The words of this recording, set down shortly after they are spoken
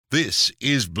This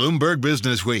is Bloomberg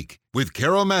Business Week with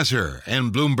Carol Massar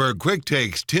and Bloomberg Quick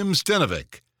Takes Tim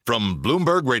Stenovic from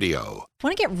Bloomberg Radio. I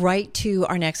want to get right to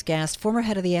our next guest, former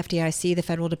head of the FDIC, the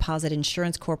Federal Deposit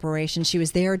Insurance Corporation. She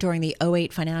was there during the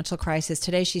 '08 financial crisis.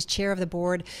 Today, she's chair of the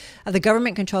board of the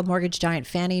government-controlled mortgage giant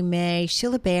Fannie Mae.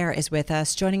 Sheila Bair is with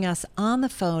us, joining us on the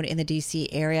phone in the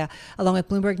D.C. area, along with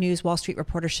Bloomberg News Wall Street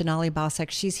reporter Sonali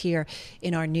Basak. She's here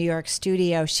in our New York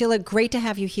studio. Sheila, great to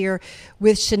have you here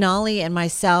with Sonali and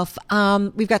myself.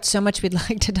 We've got so much we'd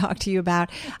like to talk to you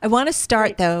about. I want to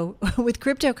start, though, with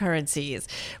cryptocurrencies.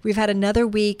 We've had another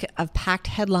week of packed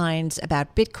headlines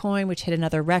about Bitcoin, which hit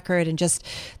another record, and just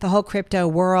the whole crypto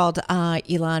world.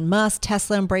 Elon Musk,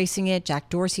 Tesla embracing it, Jack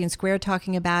Dorsey and Square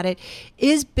talking about it.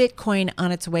 Is Bitcoin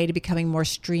on its way to becoming more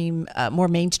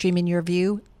mainstream in your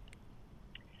view?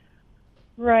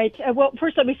 Right. Well,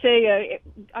 first let me say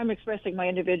I'm expressing my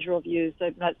individual views.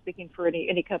 I'm not speaking for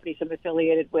any companies I'm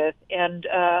affiliated with. And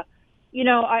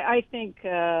I think,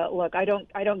 look, I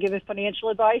don't give it financial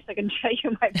advice. I can tell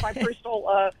you my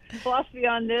personal philosophy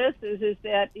on this is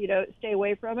that, stay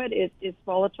away from it. It's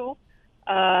volatile.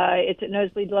 It's at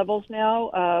nosebleed levels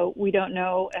now. We don't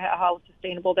know how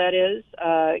sustainable that is.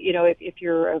 If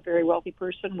you're a very wealthy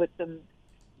person with some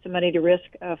money to risk,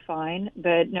 fine.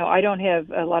 But no, I don't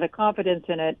have a lot of confidence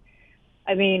in it.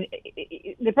 I mean,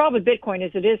 the problem with Bitcoin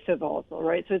is it is so volatile,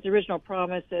 right? So its original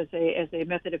promise as a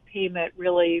method of payment,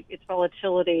 really, its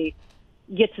volatility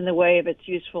gets in the way of its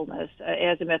usefulness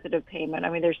as a method of payment.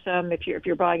 I mean, there's some, if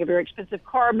you're buying a very expensive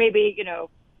car, maybe,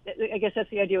 I guess that's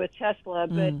the idea with Tesla,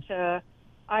 but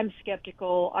I'm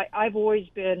skeptical. I've always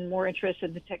been more interested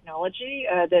in the technology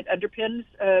that underpins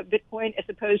Bitcoin as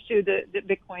opposed to the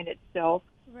Bitcoin itself.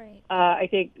 Right. I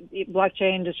think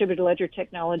blockchain distributed ledger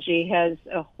technology has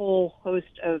a whole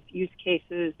host of use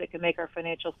cases that can make our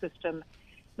financial system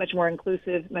much more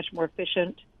inclusive, much more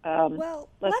efficient,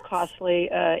 less costly,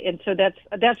 and so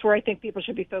that's where I think people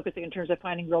should be focusing in terms of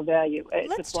finding real value.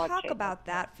 Let's talk about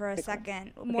that for a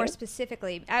second, more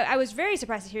specifically. I was very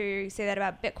surprised to hear you say that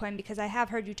about Bitcoin, because I have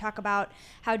heard you talk about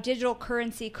how digital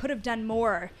currency could have done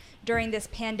more during this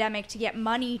pandemic to get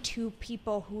money to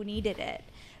people who needed it.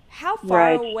 How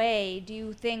far away do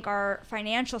you think our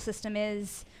financial system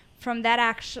is from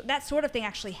that sort of thing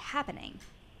actually happening?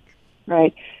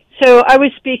 Right. So I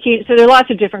was speaking. So there are lots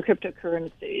of different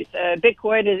cryptocurrencies.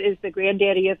 Bitcoin is the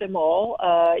granddaddy of them all.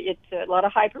 It's a lot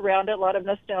of hype around it, a lot of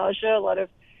nostalgia, a lot of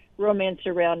romance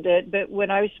around it. But when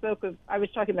I was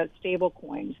talking about stable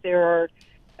coins. There are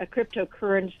a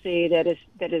cryptocurrency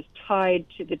that is tied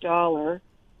to the dollar.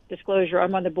 Disclosure,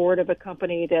 I'm on the board of a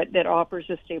company that offers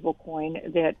a stable coin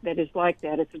that is like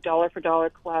that. It's a dollar for dollar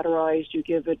collateralized. You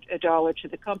give a dollar to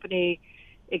the company.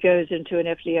 It goes into an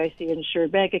FDIC insured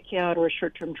bank account or a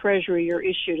short-term treasury. You're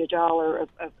issued a dollar of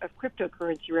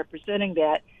cryptocurrency representing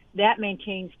that. That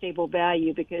maintains stable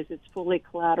value because it's fully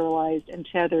collateralized and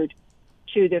tethered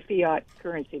to the fiat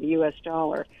currency, the U.S.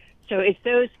 dollar. So it's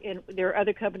those, and there are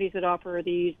other companies that offer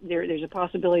these. There's a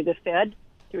possibility the Fed,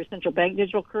 through a central bank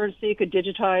digital currency, could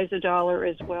digitize a dollar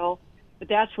as well. But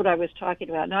that's what I was talking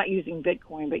about, not using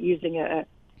Bitcoin, but using a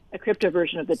crypto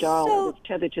version of the dollar that's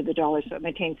tethered to the dollar so it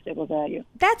maintains stable value.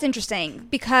 That's interesting,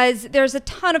 because there's a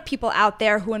ton of people out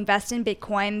there who invest in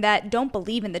Bitcoin that don't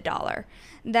believe in the dollar,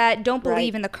 that don't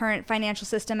believe in the current financial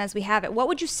system as we have it. What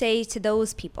would you say to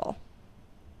those people?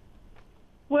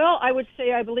 Well, I would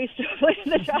say I believe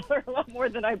in the dollar a lot more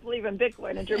than I believe in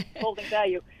Bitcoin in terms of holding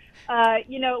value.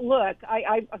 Look,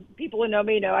 I people who know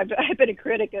me know I've been a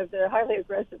critic of the highly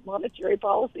aggressive monetary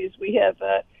policies we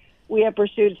have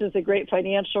pursued since the great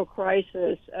financial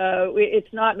crisis.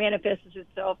 It's not manifested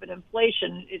itself in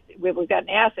inflation. We've got an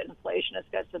asset inflation. It's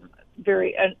got some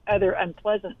very other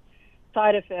unpleasant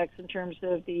side effects in terms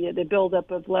of the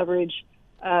buildup of leverage,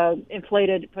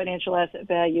 inflated financial asset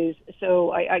values.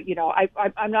 So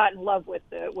I'm not in love with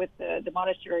the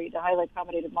highly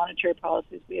accommodative monetary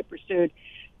policies we have pursued.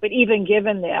 But even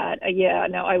given that,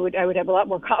 I would have a lot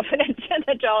more confidence in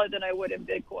the dollar than I would in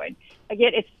Bitcoin.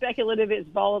 Again, it's speculative, it's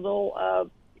volatile.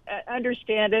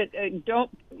 Understand it. Don't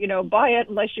buy it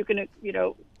unless you can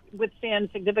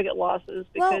withstand significant losses,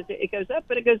 because it goes up,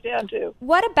 but it goes down too.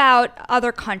 What about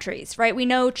other countries, right? We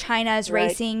know China is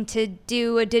racing to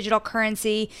do a digital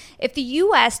currency. If the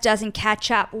U.S. doesn't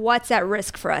catch up, what's at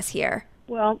risk for us here?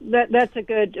 Well, that's a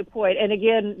good point. And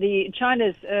again,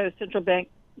 China's central bank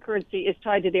currency is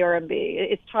tied to the RMB.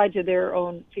 It's tied to their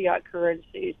own fiat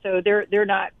currency. So they're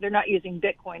not using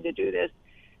Bitcoin to do this.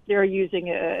 They're using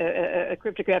a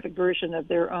cryptographic version of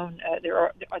their own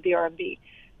the RMB.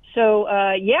 So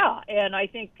and I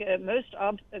think most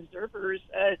observers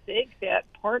think that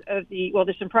part of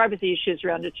there's some privacy issues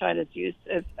around China's use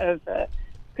of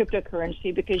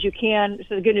cryptocurrency because you can.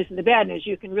 So the good news and the bad news,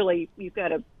 you've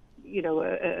got a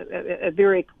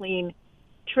very clean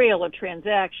trail of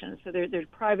transactions. So there's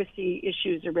privacy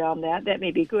issues around that. That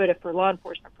may be good if for law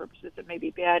enforcement purposes. It may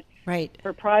be bad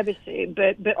for privacy.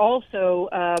 But also,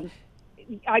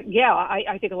 I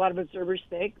think a lot of observers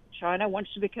think China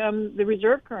wants to become the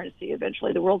reserve currency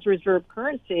eventually, the world's reserve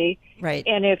currency. Right.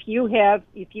 And if you have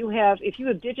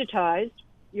digitized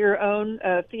your own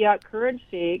fiat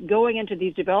currency going into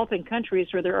these developing countries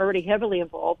where they're already heavily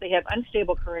involved, they have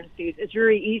unstable currencies. It's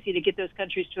very easy to get those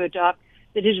countries to adopt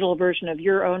the digital version of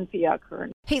your own fiat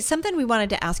currency. Hey, something we wanted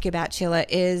to ask you about, Sheila,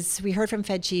 is we heard from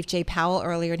Fed Chief Jay Powell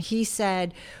earlier, and he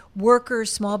said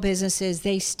workers, small businesses,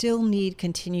 they still need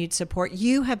continued support.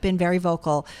 You have been very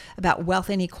vocal about wealth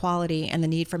inequality and the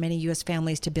need for many U.S.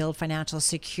 families to build financial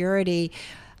security.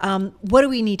 What do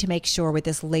we need to make sure with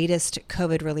this latest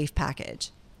COVID relief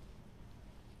package?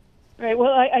 Right.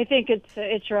 Well, I think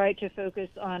it's right to focus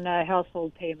on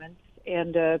household payments.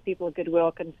 And people of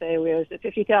goodwill can say, well, is it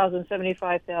 50,000,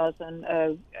 75,000?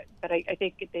 But I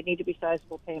think they need to be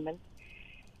sizable payments,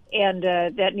 and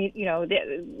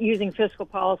using fiscal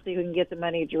policy, we can get the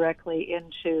money directly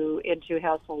into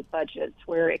household budgets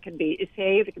where it can be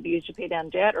saved, it can be used to pay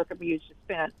down debt, or it can be used to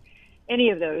spend.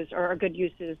 Any of those are good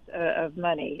uses of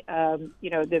money.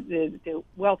 The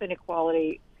wealth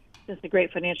inequality since the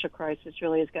great financial crisis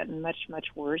really has gotten much, much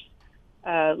worse.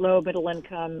 Low middle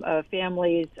income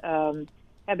families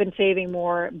have been saving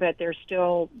more, but their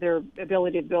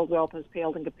ability to build wealth has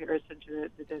paled in comparison to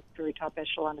the very top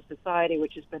echelon of society,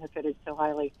 which has benefited so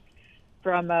highly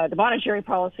from the monetary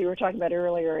policy we were talking about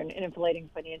earlier and inflating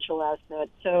financial assets.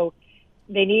 So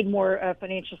they need more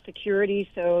financial security.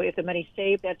 So if the money's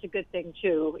saved, that's a good thing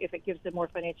too. If it gives them more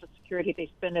financial security,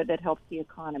 they spend it, that helps the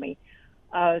economy.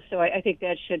 So I think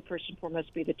that should first and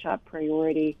foremost be the top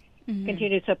priority. Mm-hmm.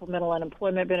 Continued supplemental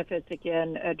unemployment benefits,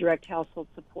 again, direct household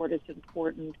support is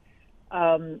important.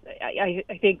 I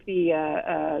think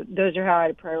those are how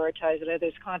I'd prioritize it. I know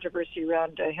there's controversy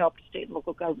around help to state and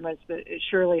local governments, but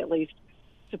surely at least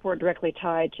support directly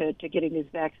tied to getting these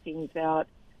vaccines out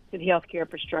to the healthcare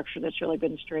infrastructure that's really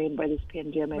been strained by this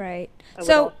pandemic. Right. Would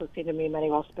also seem to me money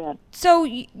well spent. So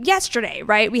yesterday,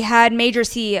 right, we had major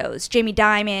CEOs, Jamie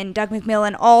Dimon, Doug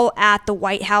McMillon, all at the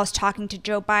White House talking to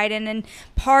Joe Biden. And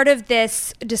part of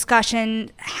this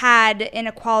discussion had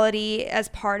inequality as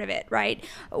part of it, right?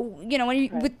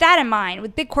 With that in mind,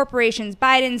 with big corporations,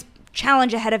 Biden's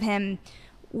challenge ahead of him,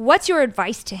 what's your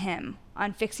advice to him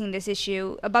on fixing this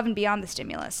issue above and beyond the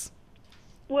stimulus?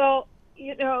 Well,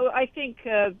 I think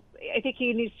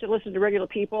he needs to listen to regular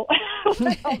people.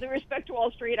 With all due respect to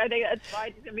Wall Street, I think that's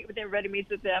fine. He's going to meet with everybody,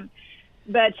 meets with them.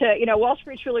 But Wall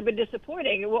Street's really been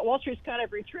disappointing. Wall Street's kind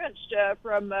of retrenched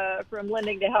from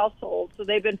lending to households, so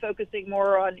they've been focusing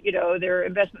more on their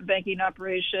investment banking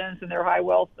operations and their high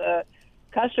wealth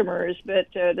customers. But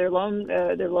their loan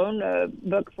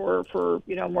book for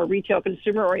more retail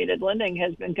consumer oriented lending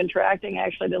has been contracting.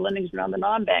 Actually, the lending's been on the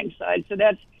non-bank side, so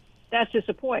that's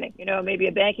disappointing. Maybe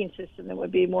a banking system that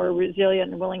would be more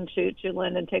resilient and willing to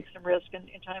lend and take some risk in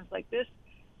times like this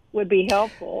would be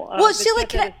helpful. Well, Sheila,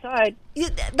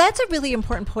 that's a really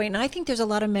important point. And I think there's a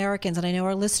lot of Americans, and I know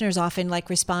our listeners often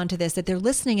respond to this, that they're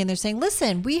listening and they're saying,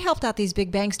 listen, we helped out these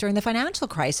big banks during the financial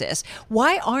crisis.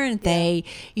 Why aren't they,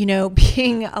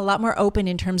 being a lot more open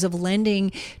in terms of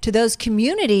lending to those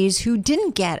communities who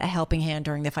didn't get a helping hand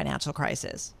during the financial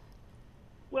crisis?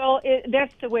 Well,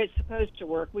 that's the way it's supposed to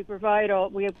work. We provide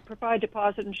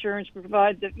deposit insurance, we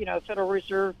provide the Federal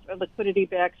Reserve liquidity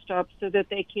backstop so that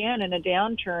they can, in a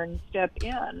downturn, step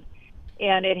in.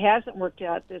 And it hasn't worked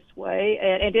out this way.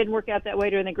 And it didn't work out that way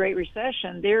during the Great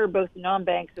Recession. There, both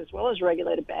non-banks as well as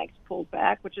regulated banks pulled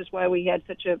back, which is why we had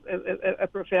such a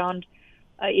profound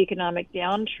economic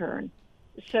downturn.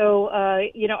 So,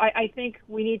 I think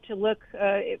we need to look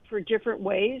for different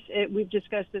ways. We've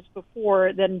discussed this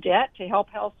before, than debt to help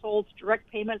households.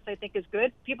 Direct payments, I think, is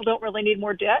good. People don't really need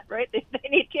more debt, right? They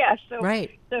need cash. So,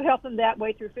 right. So help them that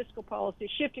way through fiscal policy,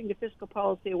 shifting to fiscal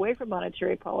policy away from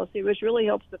monetary policy, which really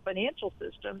helps the financial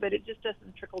system, but it just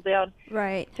doesn't trickle down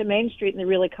to Main Street and the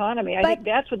real economy. I think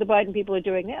that's what the Biden people are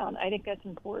doing now, and I think that's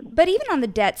important. But even on the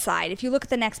debt side, if you look at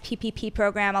the next PPP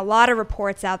program, a lot of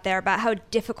reports out there about how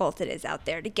difficult it is out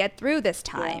there to get through this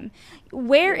time. Yeah.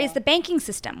 Where is the banking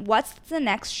system? What's the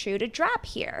next shoe to drop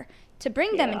here to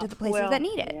bring them into the places that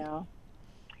need it? Yeah.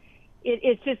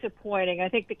 It's disappointing. I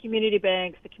think the community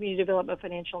banks, the community development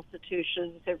financial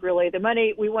institutions have really,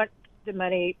 we want the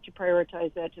money to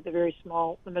prioritize that to the very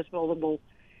small, the most vulnerable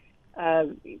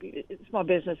small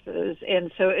businesses.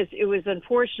 And so it was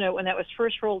unfortunate when that was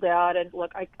first rolled out. And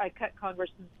look, I cut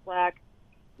Congress some slack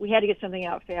we had to get something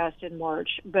out fast in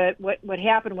March. But what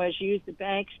happened was you used the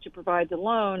banks to provide the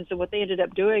loans, and what they ended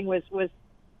up doing was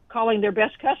calling their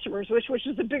best customers, which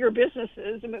is the bigger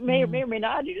businesses, and it may or may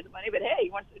not need the money, but hey,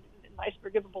 you want a nice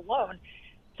forgivable loan.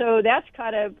 So that's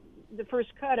kind of the first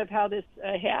cut of how this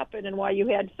happened, and why you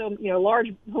had so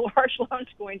large loans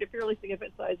going to fairly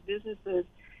significant sized businesses.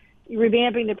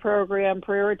 Revamping the program,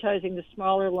 prioritizing the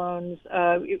smaller loans,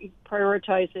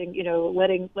 prioritizing,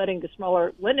 letting the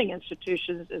smaller lending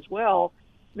institutions as well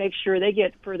make sure they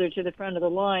get further to the front of the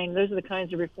line. Those are the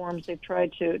kinds of reforms they've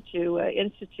tried to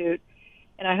institute.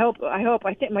 And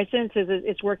I think my sense is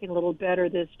it's working a little better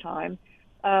this time.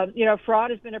 Fraud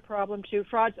has been a problem too.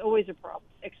 Fraud's always a problem,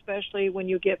 especially when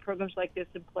you get programs like this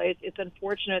in place. It's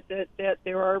unfortunate that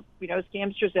there are,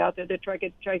 scamsters out there that try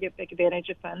to take advantage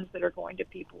of funds that are going to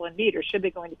people in need or should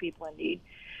be going to people in need.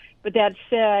 But that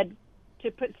said, to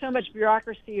put so much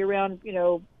bureaucracy around,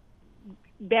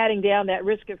 batting down that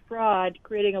risk of fraud,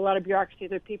 creating a lot of bureaucracy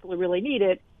that people who really need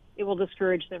it, it will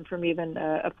discourage them from even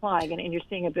applying. And you're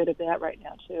seeing a bit of that right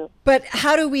now too. But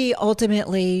how do we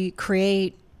ultimately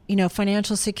create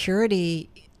financial security?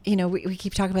 We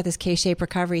keep talking about this K-shaped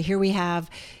recovery. Here we have,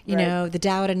 the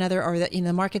Dow at another, or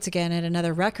the markets again at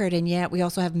another record, and yet we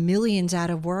also have millions out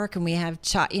of work, and we have,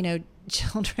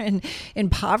 children in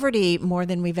poverty more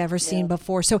than we've ever seen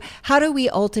before. So how do we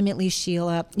ultimately,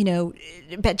 Sheila,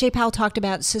 Jay Powell talked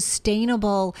about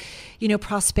sustainable,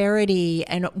 prosperity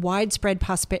and widespread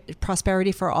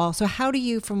prosperity for all. So how do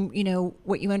you, from,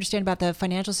 what you understand about the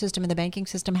financial system and the banking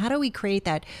system, how do we create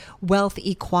that wealth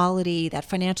equality, that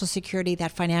financial security,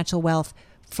 that financial wealth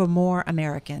for more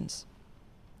Americans?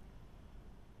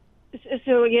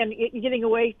 So again, getting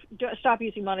away, stop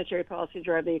using monetary policy to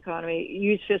drive the economy.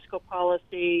 Use fiscal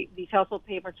policy. These household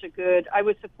payments are good. I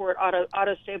would support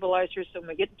auto stabilizers. So when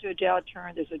we get into a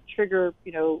downturn, there's a trigger.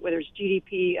 Whether it's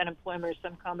GDP, unemployment, or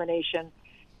some combination,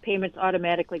 payments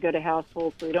automatically go to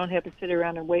households. So we don't have to sit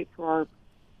around and wait for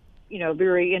our,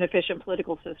 very inefficient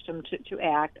political system to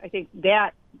act. I think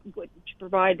that to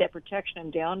provide that protection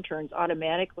in downturns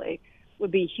automatically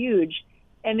would be huge.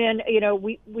 And then,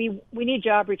 we need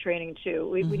job retraining too.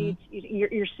 We need,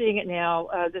 you're seeing it now.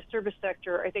 The service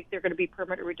sector, I think there are going to be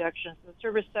permanent reductions in the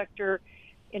service sector,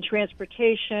 in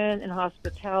transportation, in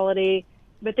hospitality.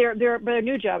 But there are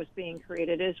new jobs being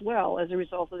created as well as a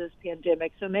result of this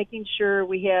pandemic. So making sure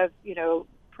we have,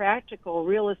 practical,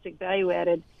 realistic,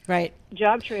 value-added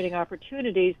job training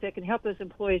opportunities that can help those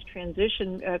employees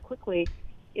transition quickly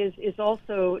is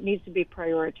also needs to be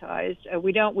prioritized.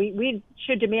 We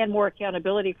should demand more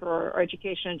accountability for our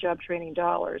education and job training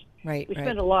dollars. We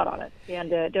spend a lot on it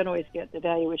and don't always get the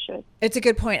value we should. It's a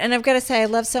good point. And I've got to say, I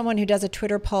love someone who does a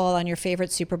Twitter poll on your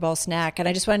favorite Super Bowl snack. And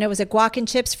I just want to know, was it guac and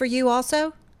chips for you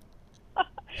also?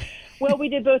 Well, we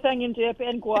did both onion dip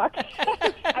and guac.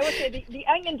 I would say the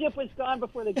onion dip was gone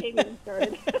before the game even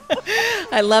started.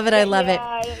 I love it. I love it.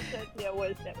 That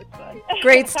was fun.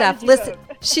 Great stuff. Listen,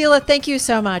 Sheila, thank you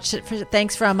so much.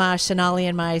 Thanks from Sonali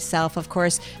and myself, of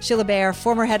course. Sheila Bair,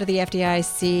 former head of the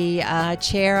FDIC,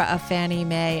 chair of Fannie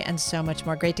Mae, and so much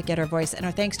more. Great to get her voice. And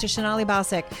our thanks to Sonali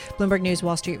Basak, Bloomberg News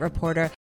Wall Street reporter.